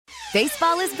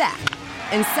Baseball is back,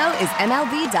 and so is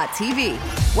MLB.tv.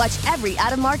 Watch every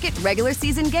out-of-market regular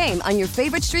season game on your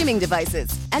favorite streaming devices,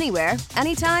 anywhere,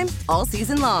 anytime, all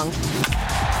season long.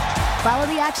 Follow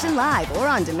the action live or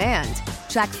on demand.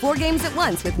 Track 4 games at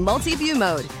once with multi-view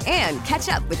mode and catch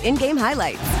up with in-game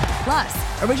highlights.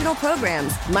 Plus, original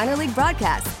programs, minor league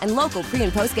broadcasts, and local pre-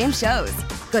 and post-game shows.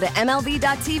 Go to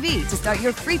MLB.tv to start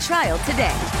your free trial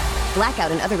today.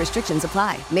 Blackout and other restrictions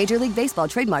apply. Major League Baseball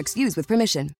trademarks used with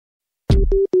permission.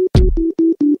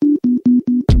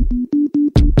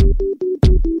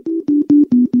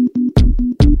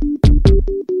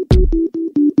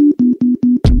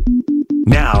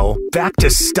 Now, back to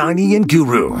Steiny and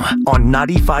Guru on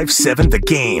 95.7 The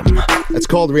Game. That's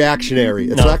called reactionary.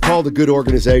 It's not called a good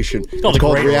organization. It's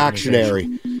called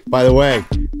reactionary. By the way,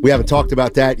 we haven't talked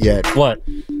about that yet. What?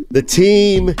 The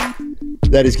team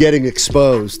that is getting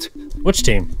exposed. Which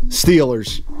team?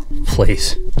 Steelers.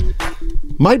 Please.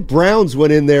 My Browns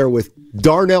went in there with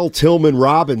Darnell Tillman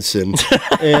Robinson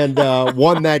and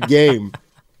won that game.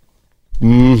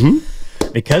 Mm-hmm.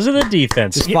 Because of the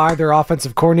defense. Just fired their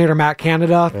offensive coordinator, Matt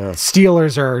Canada. Yeah.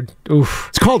 Steelers are, oof.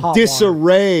 It's called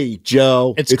disarray, water.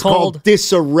 Joe. It's called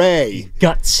disarray.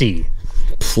 Gutsy.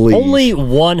 Please. Only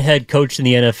one head coach in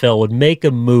the NFL would make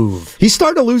a move. He's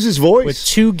starting to lose his voice. With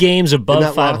 2 games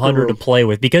above 500 to play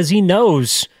with because he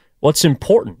knows what's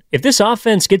important. If this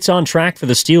offense gets on track for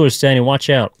the Steelers, Danny, watch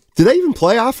out. Do they even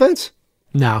play offense?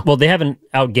 No. Well, they haven't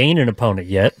outgained an opponent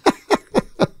yet.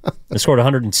 They scored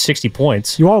 160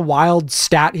 points. You want a wild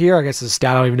stat here? I guess it's a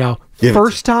stat I don't even know.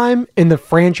 First time in the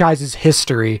franchise's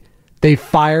history they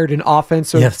fired an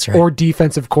offensive or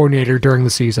defensive coordinator during the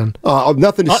season.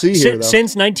 Nothing to see here, though.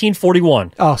 Since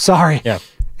 1941. Oh, sorry. Yeah.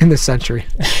 In this century.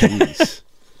 Jeez.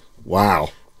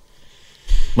 Wow.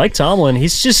 Mike Tomlin,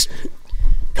 he's just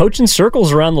coaching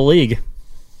circles around the league.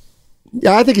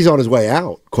 Yeah, I think he's on his way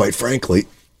out, quite frankly.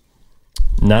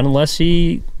 Not unless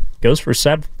he goes for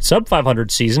sub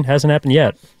 500 season. Hasn't happened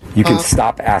yet. You can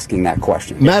stop asking that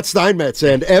question. Matt Steinmetz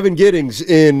and Evan Giddings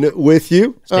in with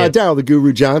you. Darryl the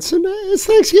Guru Johnson. It's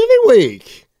Thanksgiving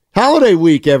week. Holiday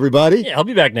week, everybody. Yeah, I'll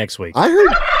be back next week. I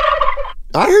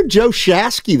heard Joe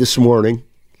Shasky this morning.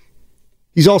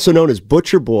 He's also known as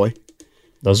Butcher Boy.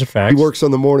 Those are facts. He works on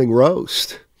the morning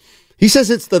roast. He says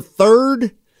it's the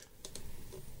third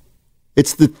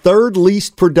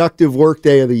least productive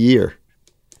workday of the year.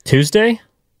 Tuesday?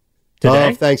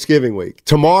 Today? Thanksgiving week.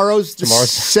 Tomorrow's the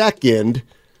second.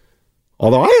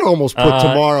 Although I had almost put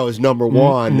tomorrow as number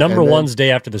one. Number one's day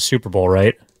after the Super Bowl,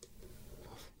 right?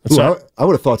 I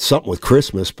would have thought something with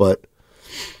Christmas, but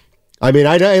I mean,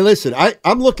 listen.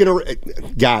 I'm looking,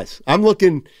 guys. I'm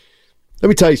looking. Let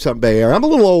me tell you something, Bay Area. I'm a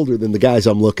little older than the guys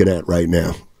I'm looking at right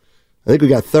now. I think we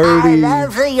got 30. I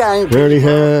love the young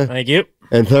 30, Thank you.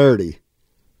 And 30.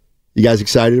 You guys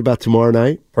excited about tomorrow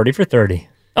night? Party for 30.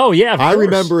 Oh, yeah, of course. I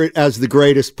remember it as the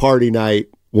greatest party night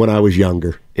when I was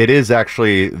younger. It is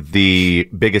actually the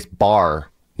biggest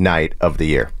bar night of the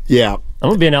year. Yeah. I'm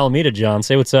going to be in Alameda, John.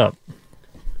 Say what's up.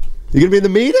 You going to be in the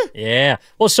Meta? Yeah.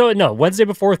 Well, Wednesday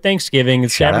before Thanksgiving.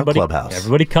 It's Shout out Clubhouse.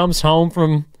 Everybody comes home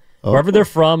from wherever they're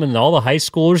from, and all the high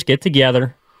schoolers get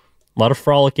together. A lot of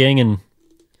frolicking and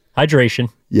hydration.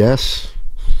 Yes.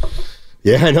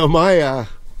 Yeah, I know my...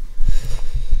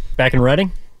 Back in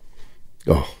Reading?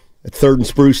 Oh, at 3rd and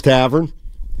Spruce Tavern.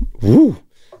 Woo.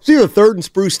 It's either 3rd and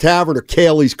Spruce Tavern or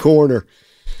Kaylee's Corner.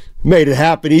 Made it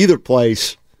happen either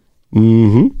place.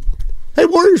 Mm-hmm. Hey,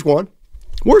 Warriors won.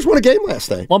 Warriors won a game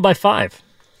last night. Won by 5.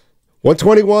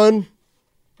 121,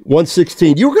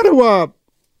 116. You were going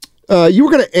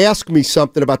to ask me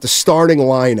something about the starting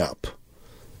lineup.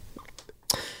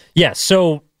 Yeah,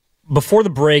 so before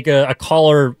the break, a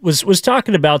caller was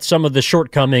talking about some of the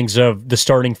shortcomings of the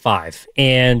starting 5,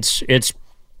 and it's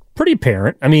pretty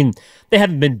apparent. I mean, they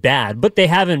haven't been bad, but they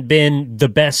haven't been the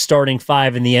best starting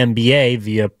 5 in the NBA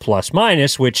via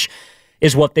plus-minus, which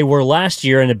is what they were last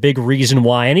year, and a big reason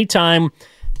why anytime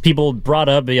people brought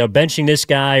up benching this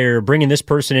guy or bringing this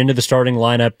person into the starting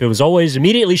lineup, it was always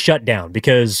immediately shut down,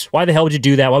 because why the hell would you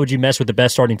do that? Why would you mess with the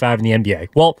best starting 5 in the NBA?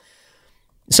 Well,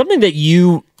 something that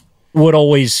you would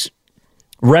always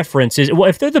reference is, well,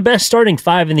 if they're the best starting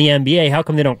 5 in the NBA, how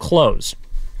come they don't close?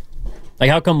 Like,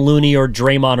 how come Looney or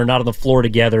Draymond are not on the floor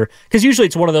together? Because usually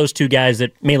it's one of those two guys,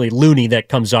 that mainly Looney, that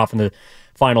comes off in the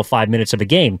final 5 minutes of a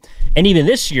game. And even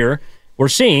this year, we're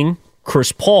seeing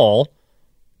Chris Paul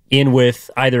in with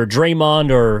either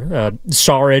Draymond or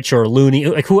Saric or Looney,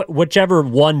 like whichever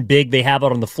one big they have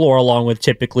out on the floor, along with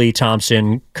typically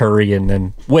Thompson, Curry, and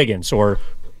then Wiggins, or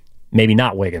maybe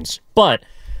not Wiggins. But,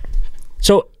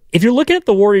 so if you're looking at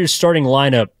the Warriors starting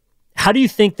lineup, how do you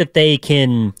think that they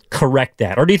can correct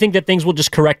that? Or do you think that things will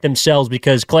just correct themselves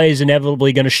because Clay is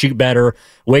inevitably going to shoot better,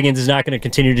 Wiggins is not going to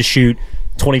continue to shoot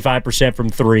 25% from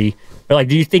three? Or like,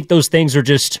 do you think those things are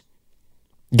just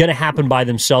going to happen by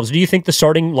themselves? Do you think the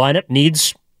starting lineup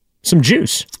needs some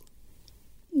juice?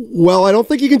 Well, I don't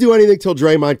think you can do anything till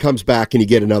Draymond comes back and you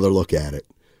get another look at it.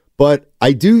 But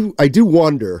I do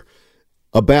wonder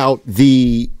about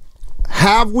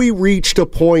have we reached a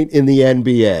point in the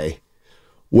NBA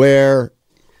where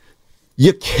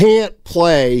you can't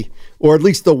play, or at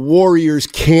least the Warriors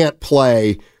can't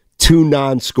play, two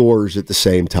non-scorers at the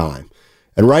same time?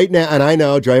 And right now, and I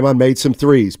know Draymond made some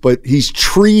threes, but he's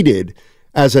treated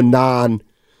as a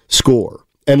non-scorer.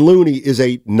 And Looney is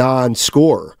a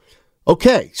non-scorer.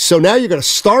 Okay, so now you're going to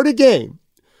start a game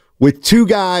with two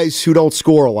guys who don't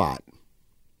score a lot.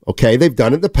 Okay, they've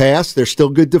done it in the past. They're still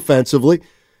good defensively.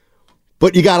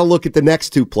 But you got to look at the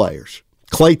next two players,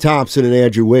 Klay Thompson and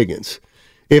Andrew Wiggins.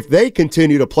 If they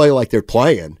continue to play like they're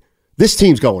playing, this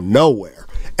team's going nowhere.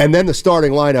 And then the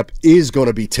starting lineup is going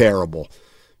to be terrible.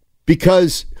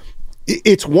 Because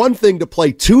it's one thing to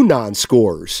play two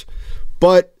non-scorers,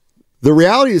 but the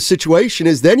reality of the situation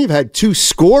is then you've had two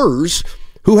scorers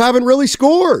who haven't really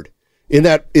scored in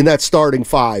that starting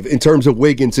five in terms of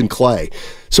Wiggins and Klay.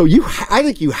 So I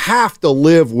think you have to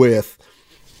live with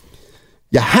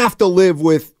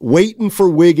waiting for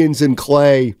Wiggins and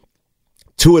Klay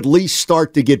to at least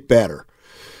start to get better.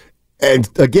 And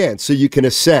again, so you can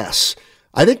assess.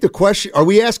 I think the question, are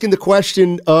we asking the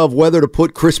question of whether to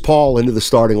put Chris Paul into the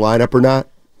starting lineup or not?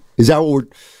 Is that what we're...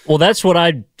 Well, that's what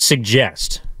I'd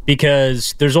suggest,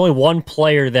 because there's only one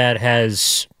player that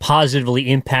has positively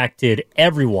impacted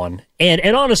everyone.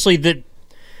 And honestly,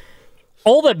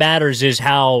 all that matters is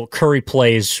how Curry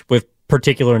plays with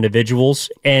particular individuals,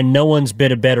 and no one's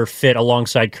been a better fit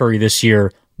alongside Curry this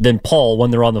year than Paul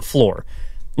when they're on the floor.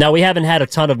 Now, we haven't had a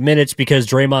ton of minutes because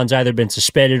Draymond's either been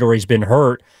suspended or he's been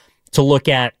hurt to look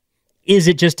at, is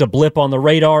it just a blip on the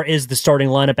radar? Is the starting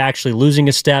lineup actually losing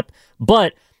a step?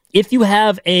 But if you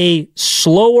have a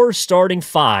slower starting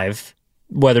five,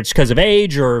 whether it's because of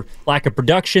age or lack of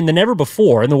production than ever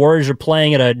before, and the Warriors are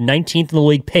playing at a 19th in the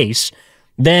league pace,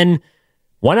 then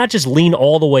why not just lean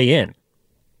all the way in?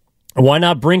 Why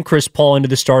not bring Chris Paul into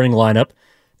the starting lineup?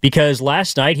 Because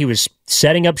last night he was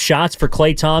setting up shots for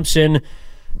Klay Thompson,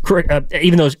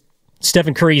 even though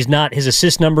Stephen Curry's not, his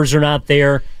assist numbers are not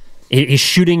there. He's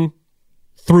shooting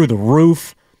through the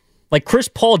roof. Like, Chris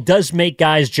Paul does make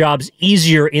guys' jobs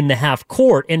easier in the half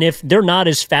court, and if they're not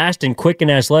as fast and quick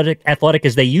and athletic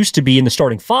as they used to be in the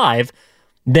starting five,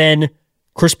 then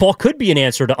Chris Paul could be an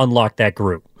answer to unlock that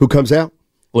group. Who comes out?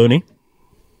 Looney.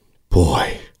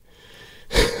 Boy.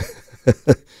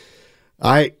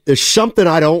 There's something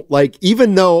I don't like,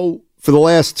 even though for the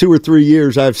last 2 or 3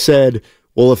 years I've said,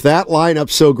 well, if that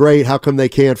lineup's so great, how come they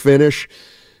can't finish?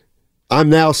 I'm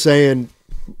now saying,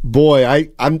 boy,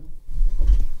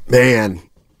 man,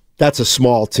 that's a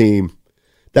small team.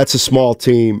 That's a small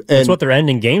team. And that's what they're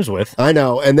ending games with. I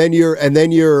know. And then you're this is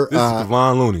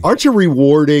Kevon Looney. Aren't you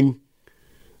rewarding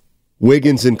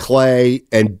Wiggins and Klay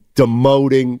and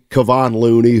demoting Kevon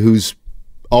Looney, who's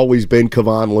always been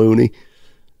Kevon Looney?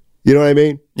 You know what I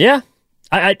mean? Yeah.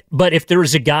 But if there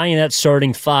was a guy in that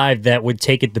starting five that would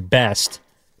take it the best,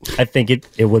 I think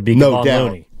it would be Kevon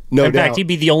Looney. No in doubt. fact, he'd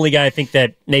be the only guy I think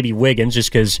that maybe Wiggins, just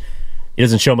because he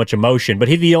doesn't show much emotion, but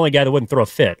he'd be the only guy that wouldn't throw a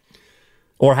fit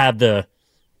or have the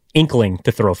inkling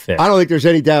to throw a fit. I don't think there's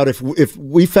any doubt if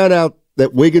we found out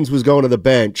that Wiggins was going to the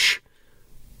bench,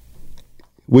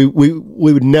 we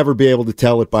would never be able to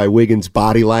tell it by Wiggins'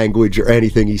 body language or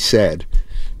anything he said.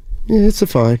 Yeah, it's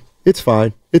fine. It's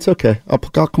fine. It's okay. I'll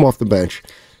come off the bench.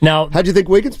 Now, how'd you think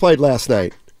Wiggins played last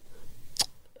night?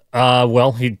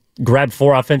 Well, he grabbed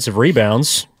 4 offensive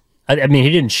rebounds. I mean, he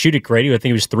didn't shoot it great. I think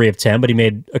he was 3 of 10, but he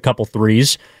made a couple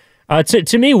threes.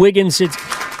 To me, Wiggins, it's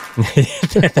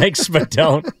thanks, but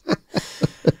don't.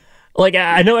 Like,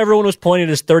 I know everyone was pointing at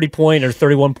his 30-point or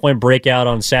 31-point breakout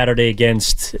on Saturday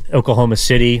against Oklahoma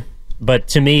City, but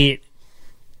to me,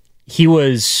 he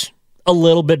was a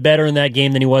little bit better in that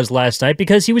game than he was last night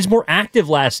because he was more active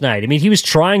last night. I mean, he was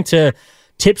trying to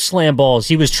tip slam balls.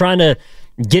 He was trying to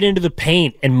get into the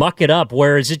paint and muck it up,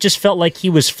 whereas it just felt like he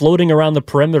was floating around the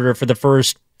perimeter for the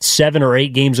first 7 or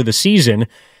 8 games of the season.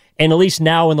 And at least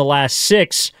now in the last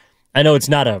 6, I know it's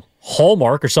not a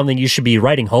hallmark or something you should be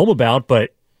writing home about,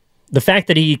 but the fact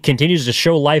that he continues to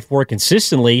show life more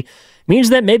consistently means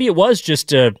that maybe it was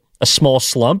just a small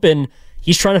slump, and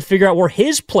he's trying to figure out where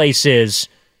his place is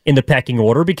in the pecking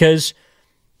order because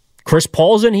Chris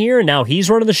Paul's in here, and now he's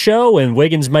running the show, and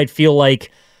Wiggins might feel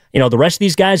like the rest of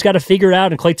these guys got to figure it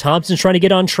out, and Klay Thompson's trying to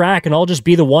get on track, and I'll just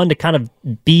be the one to kind of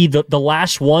be the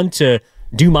last one to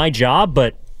do my job.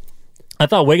 But I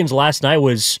thought Wiggins last night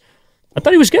I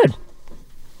thought he was good.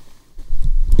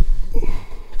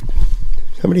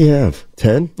 How many do you have?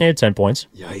 10? He had 10 points.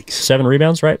 Yikes. 7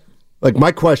 rebounds, right? Like,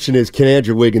 my question is, can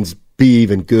Andrew Wiggins be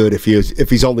even good if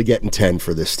he's only getting 10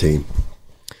 for this team?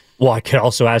 Well, I could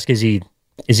also ask, is he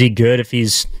good if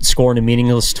he's scoring a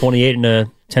meaningless 28 in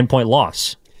a 10-point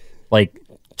loss? Like,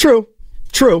 True.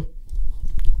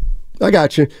 I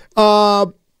got you.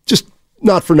 Just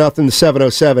not for nothing, the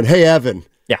 707. Hey, Evan.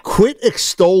 Yeah. Quit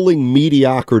extolling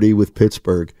mediocrity with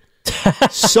Pittsburgh.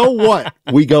 So what?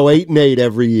 We go 8-8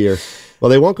 every year. Well,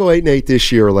 they won't go 8-8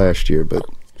 this year or last year, but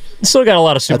still got a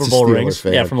lot of Super Bowl rings.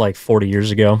 Fan. Yeah, from like 40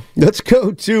 years ago. Let's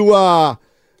go to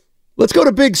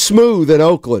Big Smooth in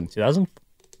Oakland. 2000.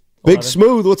 Big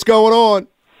Smooth, what's going on?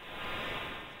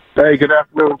 Hey, good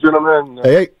afternoon, gentlemen.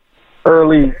 Hey.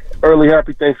 Early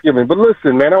happy Thanksgiving. But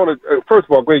listen, man, I want to first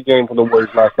of all, great game from the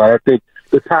Warriors last night. I think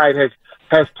the tide has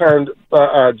turned.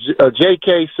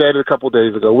 J.K. said it a couple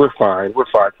days ago. We're fine.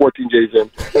 14 days in.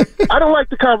 I don't like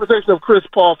the conversation of Chris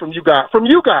Paul from you guys.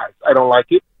 I don't like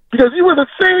it because you were the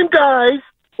same guys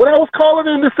when I was calling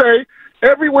in to say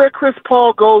everywhere Chris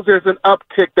Paul goes, there's an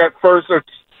uptick that first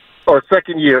or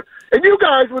second year. And you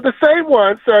guys were the same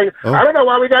ones saying, I don't know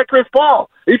why we got Chris Paul.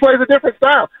 He plays a different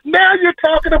style. Now you're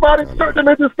talking about inserting him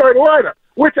into the starting lineup,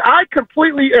 which I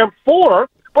completely am for.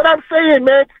 But I'm saying,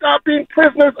 man, stop being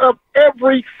prisoners of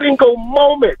every single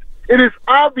moment. It is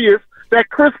obvious that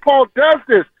Chris Paul does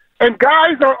this. And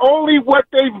guys are only what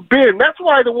they've been. That's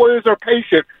why the Warriors are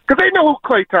patient, because they know who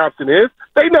Klay Thompson is.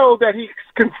 They know that he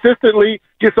consistently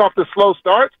gets off the slow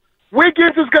starts.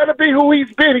 Wiggins is going to be who he's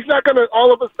been. He's not going to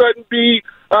all of a sudden be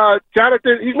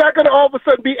Jonathan. He's not going to all of a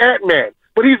sudden be Ant-Man.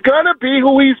 But he's going to be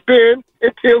who he's been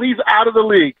until he's out of the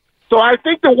league. So I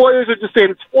think the Warriors are just saying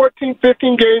it's 14,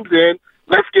 15 games in.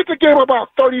 Let's get the game about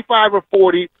 35 or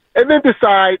 40 and then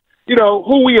decide,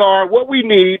 who we are, what we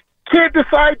need. Can't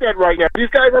decide that right now. These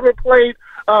guys haven't played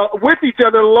with each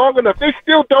other long enough. They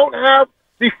still don't have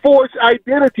the forced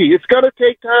identity. It's going to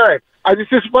take time. It's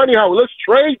just funny how let's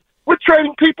trade. We're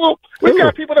trading people. We've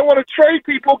got people that want to trade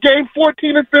people game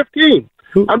 14 and 15.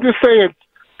 I'm just saying,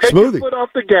 take your foot off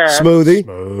the gas.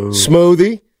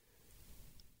 Smoothie.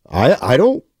 I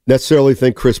don't necessarily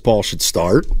think Chris Paul should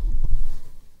start.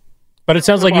 But it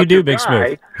sounds like you do, Big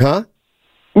Smooth. Huh?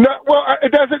 No, well,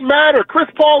 it doesn't matter. Chris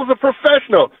Paul is a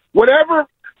professional.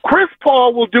 Chris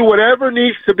Paul will do whatever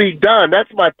needs to be done.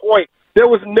 That's my point. There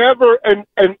was never an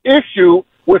issue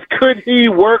with could he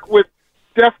work with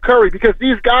Steph Curry, because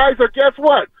these guys are, guess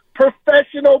what?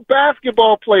 Professional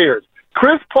basketball players.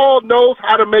 Chris Paul knows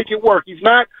how to make it work. He's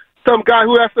not some guy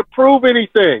who has to prove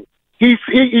anything. He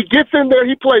gets in there,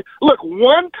 he plays. Look,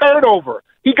 one turnover.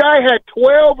 The guy had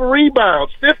 12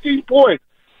 rebounds, 15 points,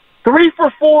 3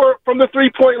 for 4 from the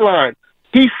three-point line.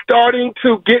 He's starting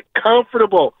to get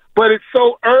comfortable, but it's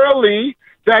so early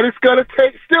that it's still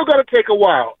going to take a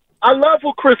while. I love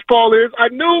who Chris Paul is. I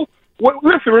knew.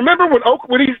 Listen, remember when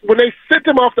they sent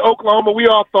him off to Oklahoma, we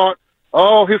all thought,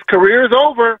 oh, his career is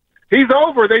over. He's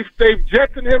over. They've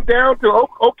jetted him down to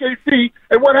OKC,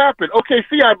 and what happened?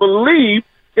 OKC, I believe,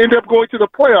 ended up going to the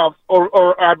playoffs,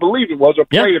 or I believe it was, or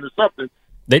playing or something.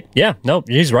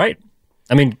 He's right.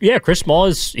 I mean, Chris Paul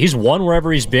he's won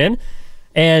wherever he's been,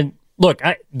 and look,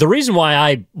 the reason why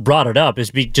I brought it up is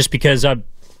just because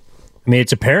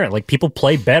it's apparent. Like, people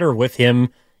play better with him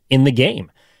in the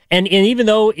game, and even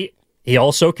though he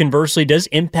also conversely does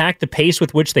impact the pace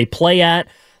with which they play at,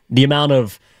 the amount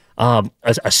of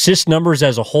assist numbers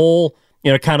as a whole.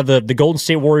 Kind of the Golden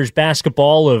State Warriors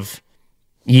basketball of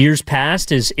years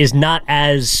past is not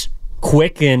as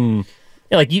quick, and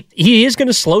he is going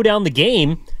to slow down the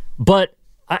game, but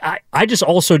I just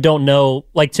also don't know.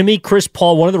 Like, to me, Chris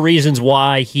Paul, one of the reasons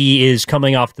why he is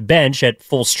coming off the bench at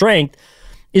full strength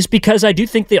is because I do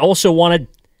think they also want to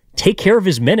take care of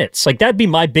his minutes. Like, that'd be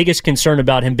my biggest concern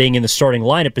about him being in the starting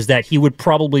lineup, is that he would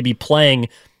probably be playing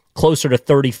closer to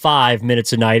 35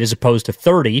 minutes a night as opposed to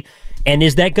 30. And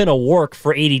is that going to work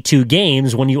for 82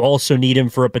 games when you also need him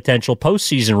for a potential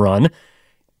postseason run?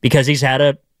 Because he's had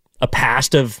a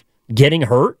past of getting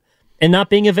hurt and not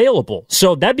being available.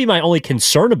 So that'd be my only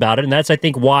concern about it, and that's, I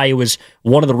think, why it was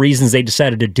one of the reasons they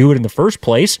decided to do it in the first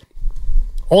place.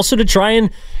 Also to try and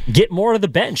get more out of the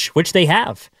bench, which they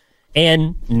have.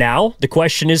 And now the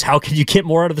question is, how can you get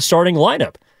more out of the starting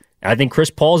lineup? I think Chris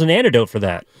Paul is an antidote for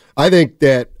that. I think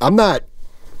that I'm not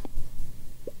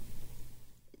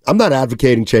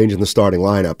advocating changing the starting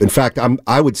lineup. In fact,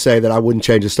 I would say that I wouldn't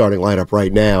change the starting lineup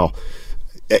right now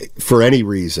for any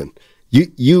reason.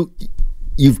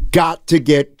 you've got to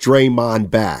get Draymond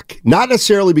back. Not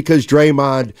necessarily because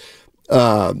Draymond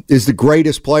is the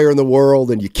greatest player in the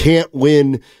world and you can't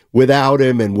win without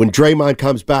him, and when Draymond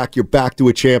comes back, you're back to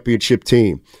a championship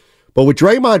team. But with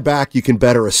Draymond back, you can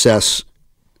better assess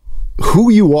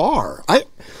who you are. I'm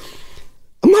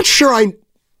not sure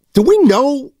do we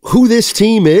know who this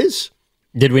team is?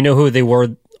 Did we know who they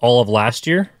were all of last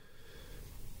year?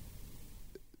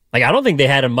 Like, I don't think they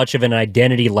had much of an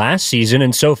identity last season,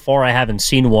 and so far I haven't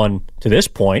seen one to this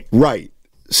point. Right.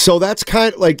 So that's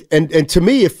kind of like, and to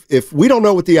me, if we don't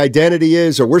know what the identity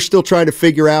is, or we're still trying to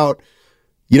figure out,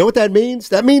 you know what that means?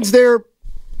 That means they're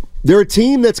a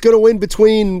team that's going to win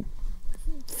between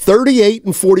 38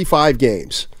 and 45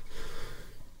 games.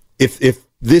 If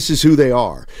this is who they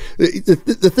are.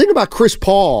 The thing about Chris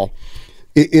Paul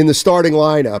in the starting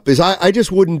lineup is I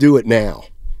just wouldn't do it now.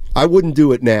 I wouldn't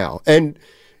do it now. And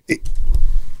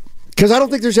because I don't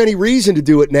think there's any reason to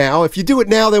do it now. If you do it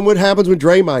now, then what happens when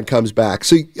Draymond comes back?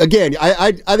 So again,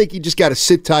 I think you just got to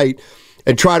sit tight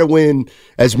and try to win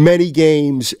as many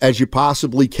games as you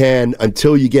possibly can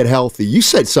until you get healthy. You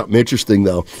said something interesting,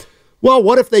 though. Well,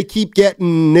 what if they keep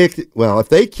getting nicked? Well, if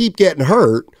they keep getting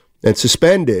hurt and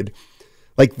suspended,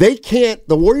 like the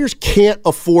Warriors can't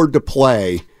afford to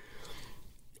play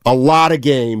a lot of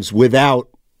games without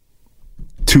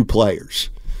two players.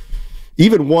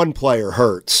 Even one player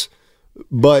hurts.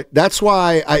 But that's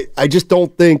why I just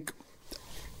don't think,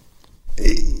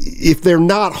 if they're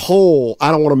not whole, I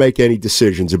don't want to make any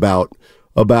decisions about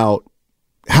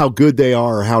how good they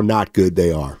are or how not good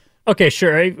they are. Okay,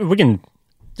 sure. We can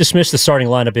dismiss the starting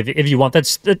lineup if you want.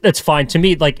 That's fine to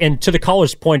me. Like, and to the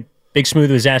caller's point, Big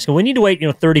Smooth was asking, we need to wait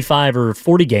 35 or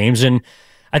 40 games, and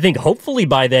I think hopefully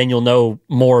by then you'll know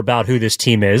more about who this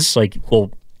team is. Like,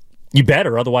 well, you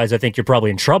better, otherwise I think you're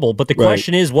probably in trouble. But the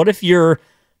question is, what if you're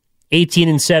 18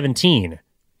 and 17,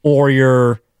 or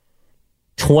you're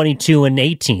 22 and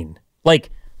 18? Like,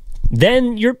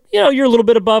 then you're a little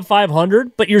bit above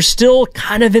 500, but you're still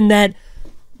kind of in that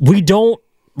we don't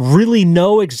really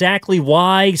know exactly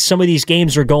why some of these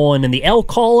games are going in the L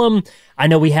column. I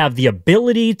know we have the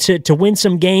ability to win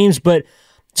some games, but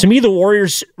to me, the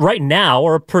Warriors right now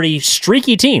are a pretty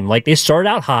streaky team. Like, they started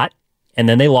out hot, and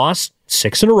then they lost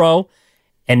 6 in a row,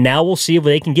 and now we'll see if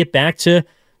they can get back to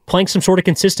playing some sort of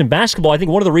consistent basketball. I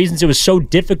think one of the reasons it was so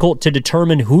difficult to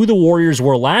determine who the Warriors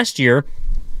were last year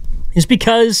is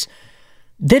because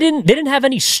they didn't have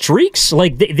any streaks.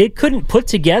 Like, they couldn't put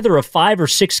together a 5 or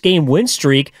 6 game win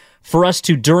streak for us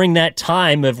to, during that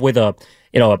time with a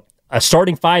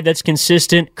starting five that's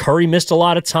consistent. Curry missed a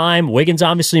lot of time. Wiggins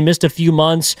obviously missed a few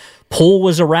months. Poole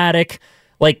was erratic.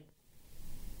 Like,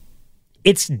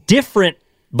 it's different,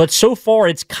 but so far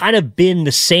it's kind of been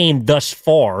the same thus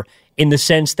far, in the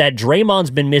sense that Draymond's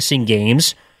been missing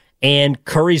games and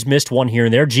Curry's missed one here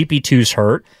and there. GP2's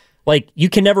hurt. Like, you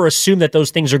can never assume that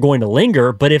those things are going to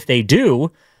linger, but if they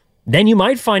do, then you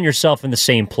might find yourself in the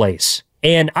same place.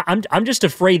 And I'm just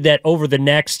afraid that over the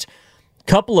next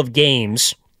couple of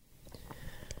games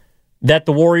that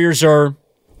the Warriors are,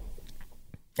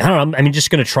 I don't know, I mean,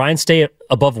 just going to try and stay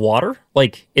above water?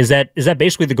 Like, is that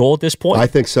basically the goal at this point? I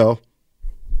think so.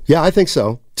 Yeah, I think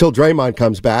so. Till Draymond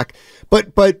comes back.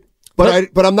 But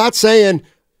I'm not saying,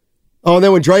 oh, and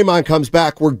then when Draymond comes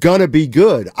back, we're going to be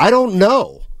good. I don't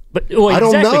know. But I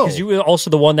don't know. Because you were also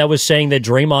the one that was saying that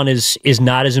Draymond is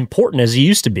not as important as he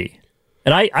used to be.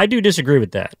 And I do disagree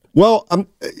with that. Well,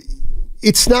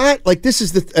 it's not like this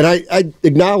is and I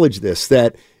acknowledge this,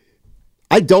 that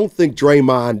I don't think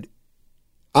Draymond,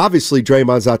 obviously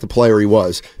Draymond's not the player he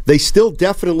was. They still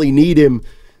definitely need him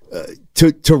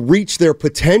to reach their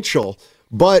potential,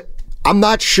 but I'm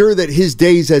not sure that his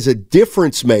days as a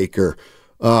difference maker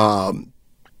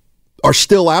are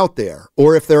still out there,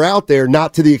 or if they're out there,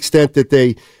 not to the extent that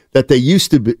they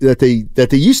used to be, that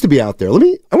they used to be out there.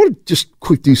 I want to just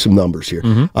quick do some numbers here.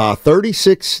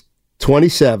 36,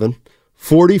 27,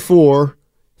 44,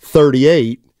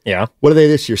 38. Yeah. What are they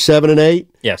this year? 7 and 8?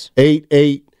 Yes. 8,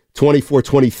 8, 24,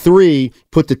 23.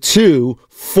 Put the 2,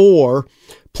 4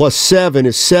 plus 7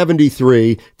 is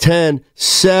 73. 10,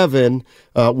 7.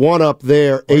 One up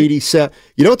there, 87.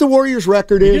 You know what the Warriors'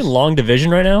 record is? Are you doing long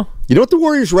division right now? You know what the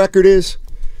Warriors' record is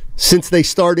since they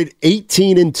started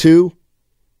 18 and 2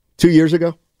 2 years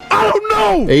ago? I don't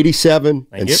know. 87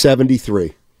 and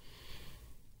 73.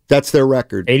 That's their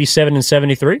record. 87 and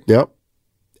 73? Yep.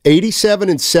 87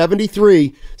 and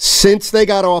 73 since they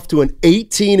got off to an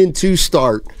 18 and 2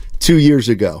 start 2 years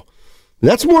ago. And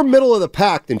that's more middle of the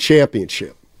pack than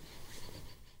championship.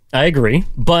 I agree,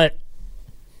 but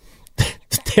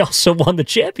they also won the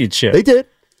championship. They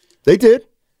did.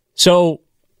 So,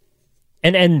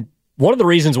 and one of the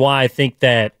reasons why I think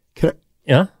that... Can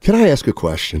I ask a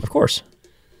question? Of course.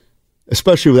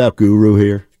 Especially without Guru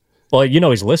here. Well,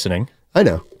 he's listening. I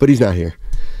know, but he's not here.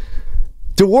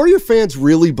 Do Warrior fans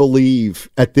really believe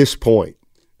at this point,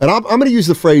 and I'm going to use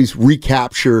the phrase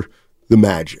recapture the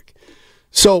Magic.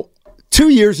 So 2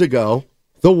 years ago,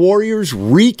 the Warriors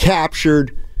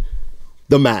recaptured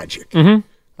the Magic. Mm-hmm.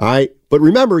 All right. But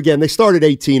remember, again, they started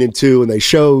 18-2, and they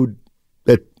showed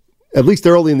that at least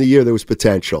early in the year there was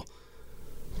potential.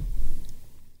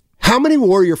 How many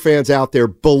Warrior fans out there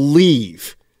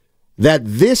believe that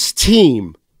this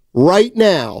team right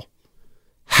now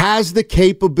has the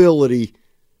capability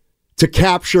to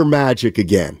capture Magic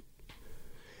again?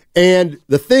 And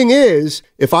the thing is,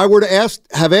 if I were to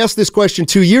have asked this question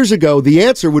 2 years ago, the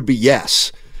answer would be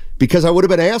yes, because I would have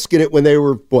been asking it when they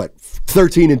were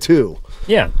 13-2.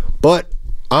 Yeah, but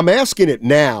I'm asking it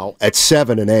now at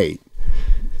 7-8,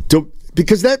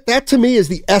 because that to me is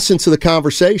the essence of the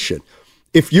conversation.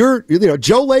 If you're,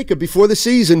 Joe Lacob before the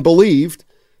season believed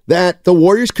that the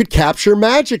Warriors could capture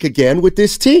Magic again with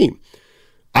this team.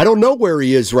 I don't know where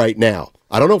he is right now.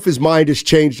 I don't know if his mind has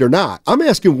changed or not. I'm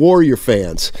asking Warrior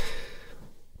fans,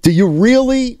 do you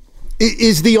really,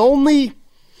 is the only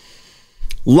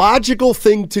logical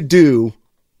thing to do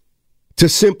to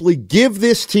simply give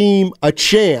this team a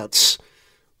chance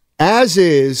as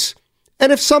is,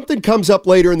 and if something comes up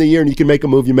later in the year and you can make a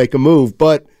move, you make a move,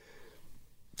 but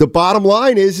the bottom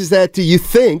line is that do you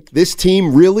think this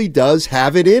team really does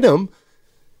have it in them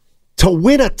to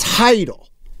win a title?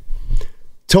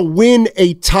 To win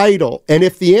a title. And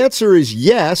if the answer is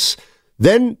yes,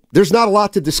 then there's not a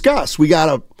lot to discuss. We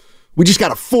just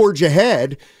gotta forge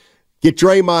ahead, get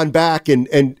Draymond back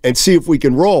and see if we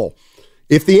can roll.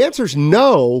 If the answer is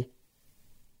no,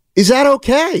 is that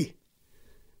okay?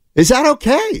 Is that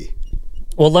okay?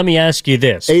 Well, let me ask you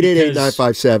this.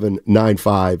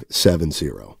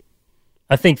 888-957-9570.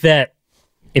 I think that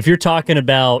if you're talking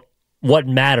about what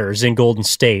matters in Golden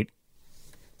State,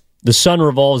 the sun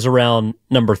revolves around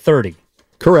number 30.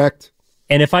 Correct.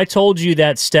 And if I told you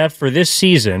that Steph for this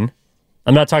season,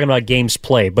 I'm not talking about games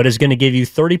played, but is going to give you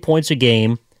 30 points a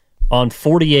game on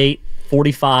 48,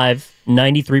 45,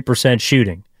 93%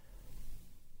 shooting,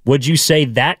 would you say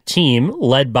that team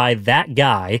led by that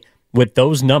guy with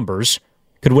those numbers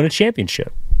could win a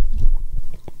championship?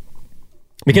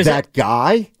 Because that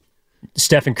guy?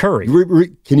 Stephen Curry.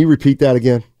 Can you repeat that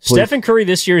again, please? Stephen Curry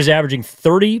this year is averaging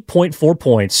 30.4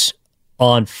 points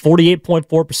on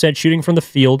 48.4% shooting from the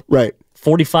field. Right.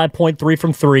 45.3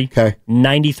 from three. Okay.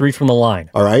 93 from the line.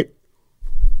 All right.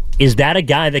 Is that a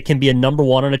guy that can be a number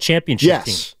one on a championship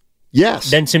team?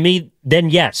 Yes. Then to me,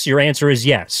 yes. Your answer is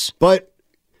yes. But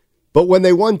when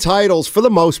they won titles, for the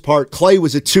most part, Clay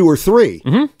was a 2 or 3.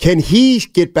 Mm-hmm. Can he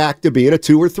get back to being a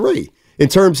 2 or 3 in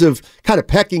terms of kind of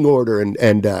pecking order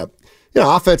and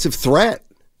offensive threat?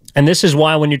 And this is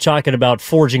why when you're talking about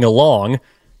forging along,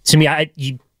 to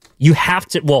me, you have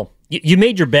to. Well, you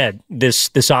made your bed this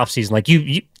offseason. Like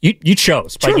you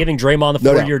chose by giving Draymond the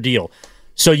 4-year deal.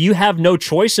 So you have no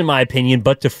choice, in my opinion,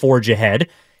 but to forge ahead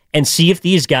and see if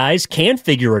these guys can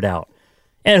figure it out.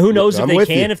 And who knows if they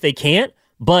can, if they can't.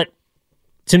 But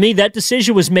to me, that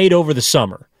decision was made over the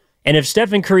summer. And if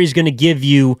Stephen Curry is going to give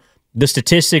you the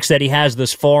statistics that he has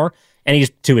thus far, and he's,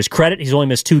 to his credit, he's only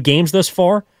missed 2 games thus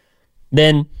far,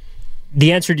 then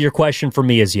the answer to your question for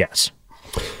me is yes.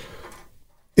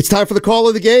 It's time for the call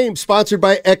of the game, sponsored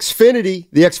by Xfinity.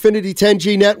 The Xfinity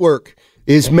 10G network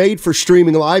is made for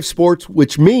streaming live sports,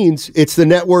 which means it's the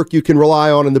network you can rely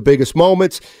on in the biggest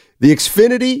moments. The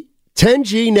Xfinity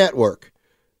 10G network,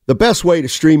 the best way to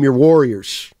stream your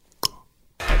Warriors.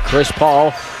 Chris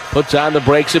Paul puts on the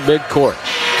brakes at midcourt.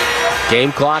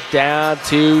 Game clock down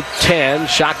to 10.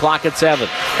 Shot clock at 7.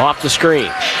 Off the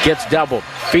screen. Gets doubled.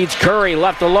 Feeds Curry.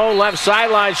 Left alone. Left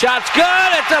sideline. Shot's good.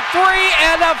 It's a 3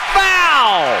 and a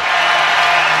foul.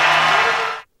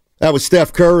 That was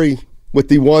Steph Curry with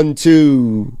the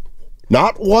 1-2.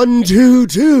 Not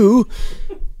 1-2-2.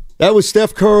 That was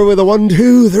Steph Curry with a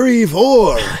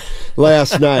 1-2-3-4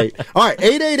 last night. All right,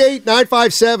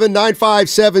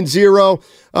 888-957-9570.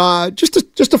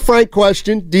 Just a frank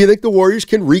question. Do you think the Warriors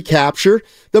can recapture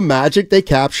the Magic they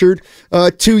captured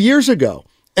 2 years ago?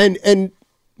 And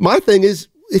my thing is,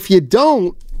 if you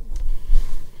don't,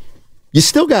 you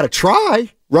still got to try,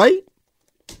 right?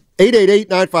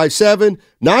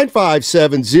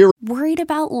 888-957-9570. Worried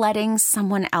about letting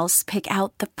someone else pick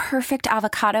out the perfect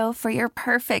avocado for your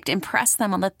perfect impress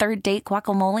them on the third date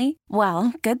guacamole?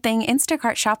 Well, good thing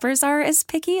Instacart shoppers are as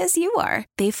picky as you are.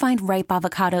 They find ripe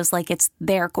avocados like it's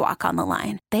their guac on the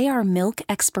line. They are milk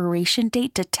expiration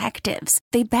date detectives.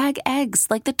 They bag eggs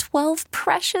like the 12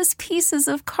 precious pieces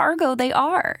of cargo they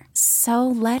are. So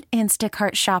let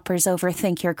Instacart shoppers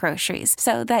overthink your groceries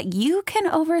so that you can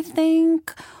overthink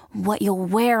what you'll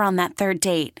wear on that third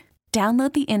date.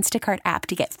 Download the Instacart app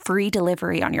to get free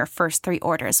delivery on your first 3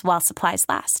 orders while supplies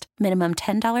last. Minimum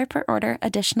 $10 per order.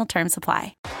 Additional terms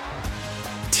apply.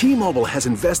 T-Mobile has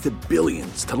invested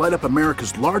billions to light up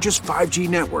America's largest 5G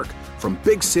network, from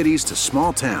big cities to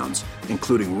small towns,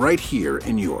 including right here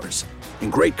in yours. And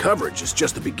great coverage is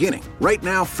just the beginning. Right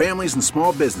now, families and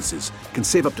small businesses can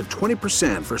save up to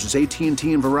 20% versus AT&T and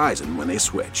Verizon when they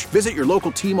switch. Visit your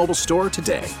local T-Mobile store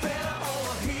today.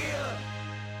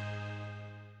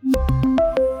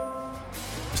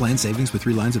 Plan savings with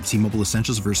 3 lines of T-Mobile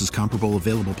Essentials versus comparable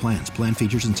available plans. Plan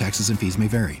features and taxes and fees may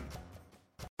vary.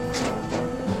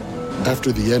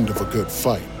 After the end of a good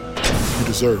fight, you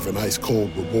deserve an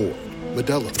ice-cold reward.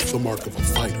 Modelo is the mark of a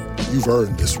fighter. You've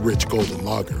earned this rich golden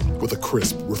lager with a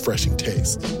crisp, refreshing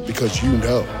taste. Because you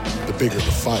know, the bigger the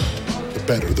fight, the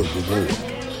better the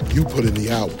reward. You put in the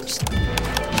hours,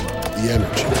 the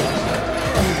energy,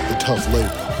 the tough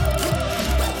labor.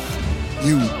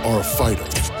 You are a fighter,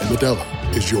 and Modelo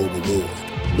is your reward.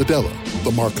 Modelo,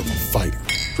 the mark of a fighter.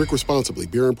 Drink responsibly.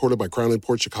 Beer imported by Crown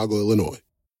Imports, Chicago, Illinois.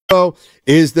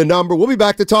 Is the number. We'll be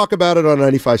back to talk about it on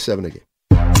 95.7 again.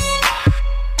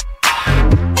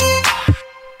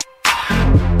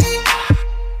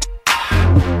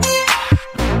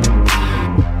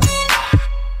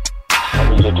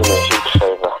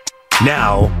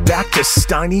 Now, back to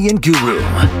Steiny and Guru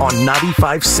on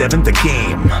 95.7 The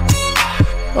Game.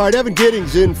 All right, Evan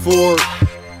Giddings in for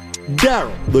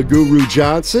Daryl, the Guru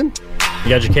Johnson. You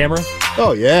got your camera?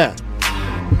 Oh, yeah.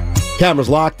 Camera's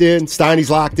locked in.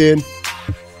 Steiny's locked in.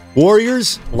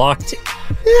 Warriors? Locked.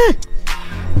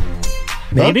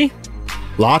 Maybe? Huh?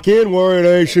 Lock in, Warrior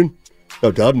Nation.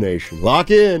 No, Dub Nation. Lock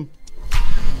in.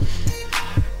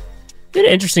 An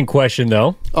interesting question,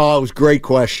 though. Oh, it was a great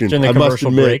question. During the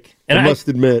commercial break. And I must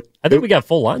admit. I think we got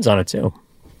full lines on it, too.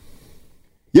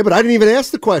 Yeah, but I didn't even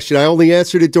ask the question. I only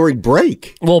answered it during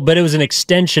break. Well, but it was an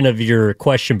extension of your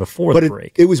question before the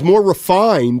break. It was more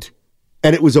refined,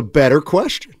 and it was a better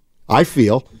question, I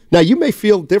feel. Now, you may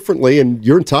feel differently, and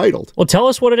you're entitled. Well, tell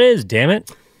us what it is, damn it.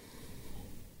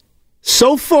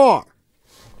 So far,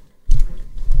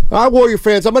 all right, Warrior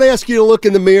fans, I'm going to ask you to look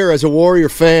in the mirror as a Warrior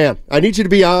fan. I need you to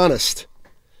be honest.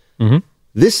 Mm-hmm.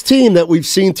 This team that we've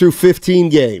seen through 15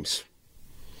 games,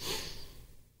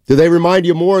 do they remind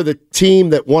you more of the team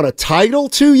that won a title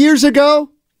 2 years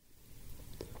ago?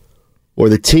 Or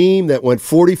the team that went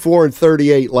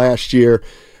 44-38 last year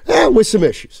with some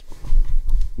issues?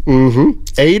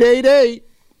 888.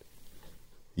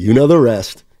 You know the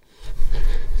rest.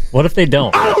 What if they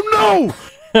don't? I don't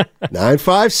know.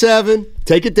 957.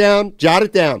 Take it down. Jot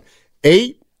it down.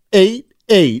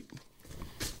 888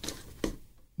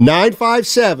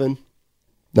 957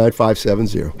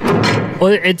 9570.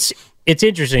 Well, it's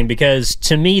interesting because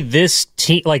to me, this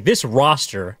team, like this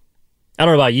roster, I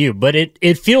don't know about you, but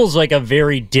it feels like a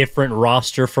very different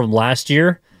roster from last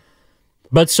year.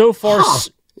 But so far,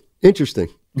 interesting.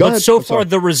 Go ahead. So far,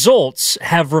 the results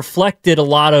have reflected a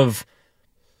lot of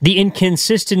the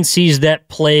inconsistencies that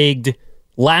plagued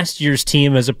last year's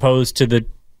team as opposed to the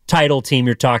title team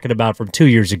you're talking about from 2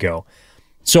 years ago.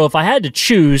 So if I had to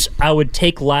choose, I would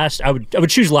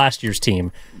choose last year's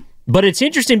team. But it's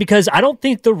interesting because I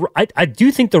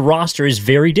do think the roster is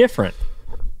very different.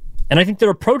 And I think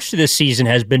their approach to this season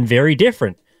has been very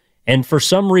different. And for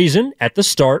some reason, at the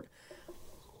start,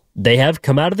 they have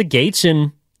come out of the gates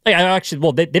and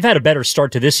they've had a better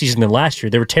start to this season than last year.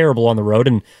 They were terrible on the road,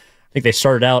 and I think they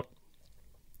started out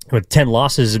with 10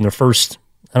 losses in their first,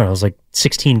 I don't know, it was like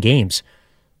 16 games.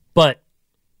 But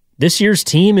this year's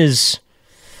team is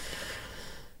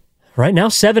right now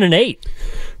 7-8.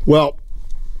 Well,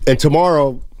 and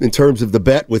tomorrow, in terms of the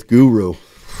bet with Guru,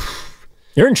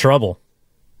 you're in trouble.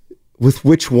 With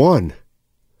which one?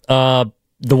 The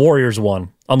Warriors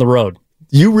won on the road.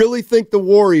 You really think the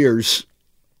Warriors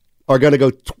are going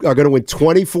to win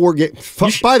 24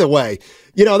 games? By the way,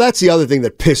 that's the other thing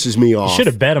that pisses me off. You should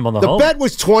have bet him on the home. The bet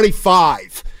was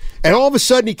 25, and all of a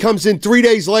sudden he comes in 3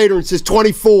 days later and says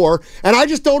 24, and I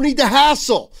just don't need the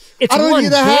hassle. I don't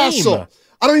need the hassle.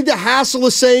 I don't need the hassle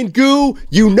of saying, Goo,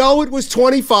 it was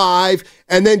 25,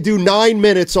 and then do 9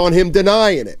 minutes on him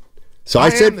denying it. So I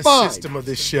said, fine. System of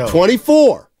this show.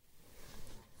 24.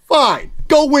 Fine.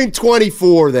 Go win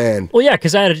 24 then. Well, yeah,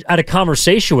 because I had a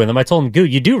conversation with him. I told him, Goo,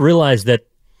 you do realize that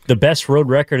the best road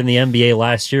record in the NBA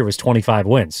last year was 25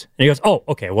 wins. And he goes, oh,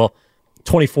 okay, well,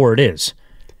 24 it is.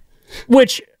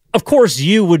 Which, of course,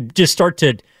 you would just start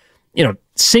to,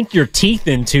 sink your teeth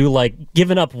into, like,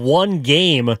 giving up one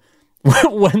game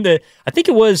when I think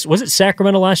it was it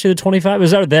Sacramento last year, the 25?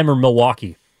 Was that them or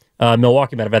Milwaukee?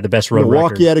 Milwaukee might have had the best road record.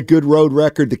 Milwaukee had a good road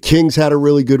record. The Kings had a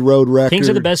really good road record. Kings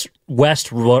had the best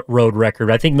West road record.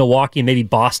 I think Milwaukee and maybe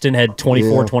Boston had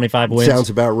 24, 25 wins.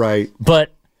 Sounds about right.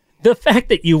 But the fact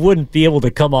that you wouldn't be able to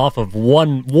come off of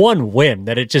one win,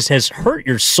 that it just has hurt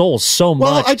your soul so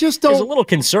much, is a little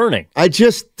concerning. I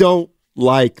just don't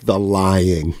like the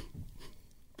lying.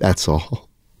 That's all.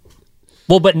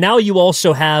 Well, but now you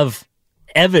also have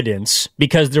evidence,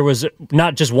 because there was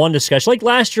not just one discussion. Like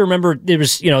last year, remember, there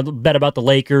was the bet about the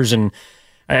Lakers, and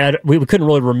we couldn't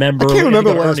really remember. I can't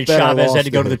remember the last Ernie bet Chavez had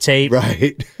to go to the tape.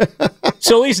 Right.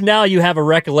 So at least now you have a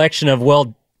recollection of,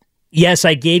 well, yes,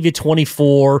 I gave you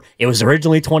 24. It was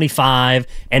originally 25,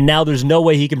 and now there's no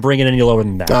way he can bring it any lower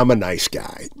than that. I'm a nice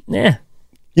guy. Yeah.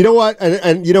 You know what?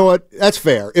 And you know what? That's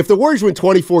fair. If the Warriors win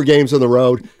 24 games on the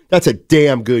road, that's a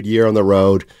damn good year on the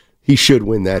road. He should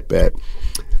win that bet.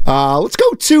 Let's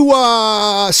go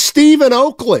to Steve in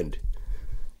Oakland.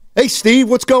 Hey, Steve,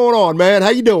 what's going on, man? How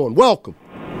you doing? Welcome.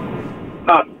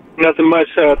 Nothing much.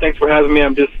 Thanks for having me.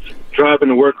 I'm just driving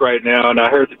to work right now, and I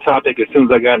heard the topic as soon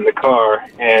as I got in the car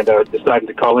and decided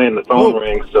to call in. The phone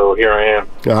rang, so here I am.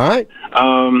 All right.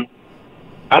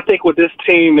 I think with this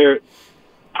team, they're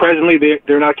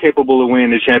not capable of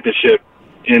winning the championship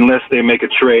unless they make a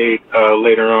trade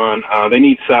later on. They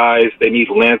need size, they need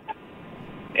length,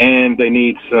 and they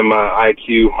need some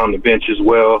IQ on the bench as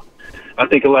well. I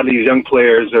think a lot of these young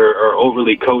players are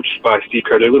overly coached by Steve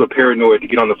Kerr. They're a little paranoid to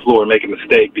get on the floor and make a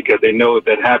mistake because they know if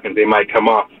that happens, they might come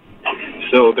off.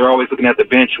 So they're always looking at the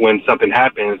bench when something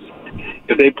happens.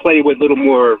 If they play with a little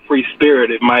more free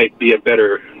spirit, it might be a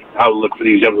better outlook for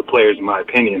these younger players, in my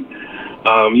opinion.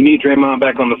 You need Draymond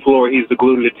back on the floor. He's the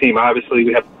glue to the team. Obviously,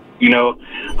 we have,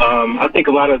 I think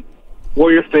a lot of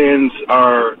Warrior fans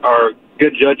are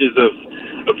good judges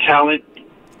of talent.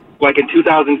 Like in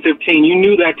 2015, you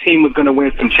knew that team was going to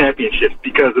win some championships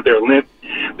because of their length,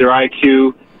 their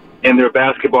IQ, and their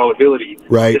basketball ability.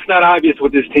 Right. It's not obvious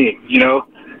with this team,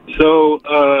 So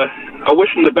I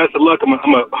wish them the best of luck. I'm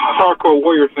a hardcore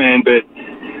Warrior fan, but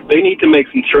they need to make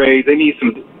some trades. They need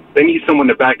someone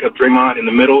to back up Draymond in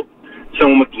the middle,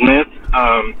 someone with length.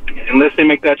 Unless they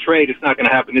make that trade, it's not going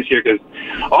to happen this year because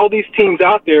all these teams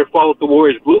out there followed the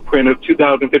Warriors' blueprint of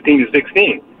 2015 to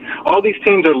 16. All these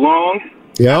teams are long,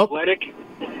 athletic,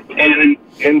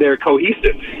 and they're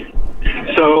cohesive.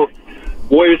 So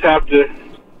Warriors have to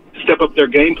step up their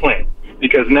game plan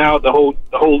because now the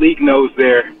whole league knows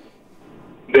their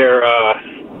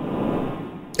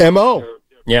MO.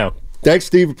 Yeah. Thanks,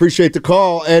 Steve. Appreciate the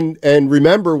call. And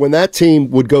remember, when that team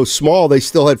would go small, they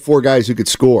still had four guys who could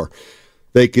score.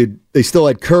 They still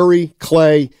had Curry,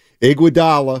 Clay,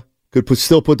 Iguodala,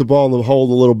 still put the ball in the